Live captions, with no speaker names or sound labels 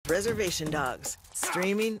Reservation Dogs,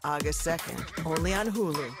 streaming August 2nd, only on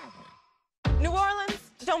Hulu. New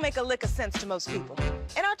Orleans don't make a lick of sense to most people.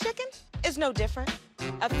 And our chicken is no different.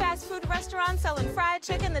 A fast food restaurant selling fried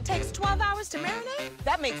chicken that takes 12 hours to marinate?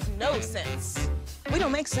 That makes no sense. We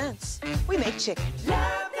don't make sense. We make chicken.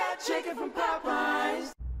 Love that chicken from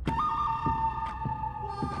Popeyes.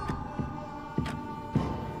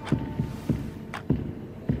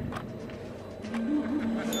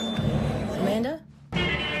 Amanda?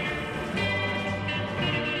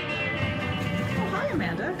 Oh, hi,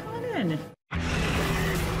 Amanda. Come on in.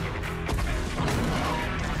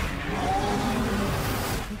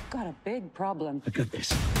 We've got a big problem. Look at this.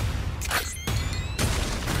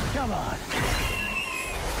 Come on.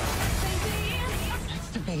 That's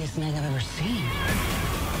the biggest night I've ever seen.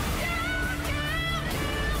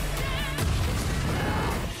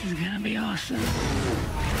 This is gonna be awesome.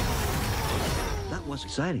 That was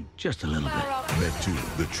exciting, just a little bit. Med 2,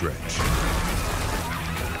 The Trench.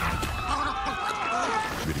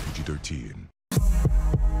 Rated PG-13.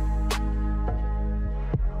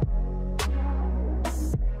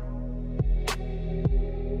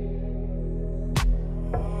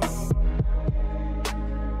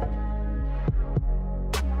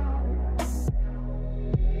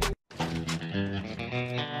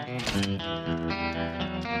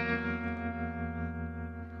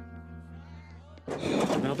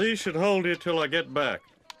 Now, these should hold you till I get back.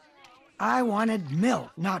 I wanted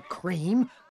milk, not cream.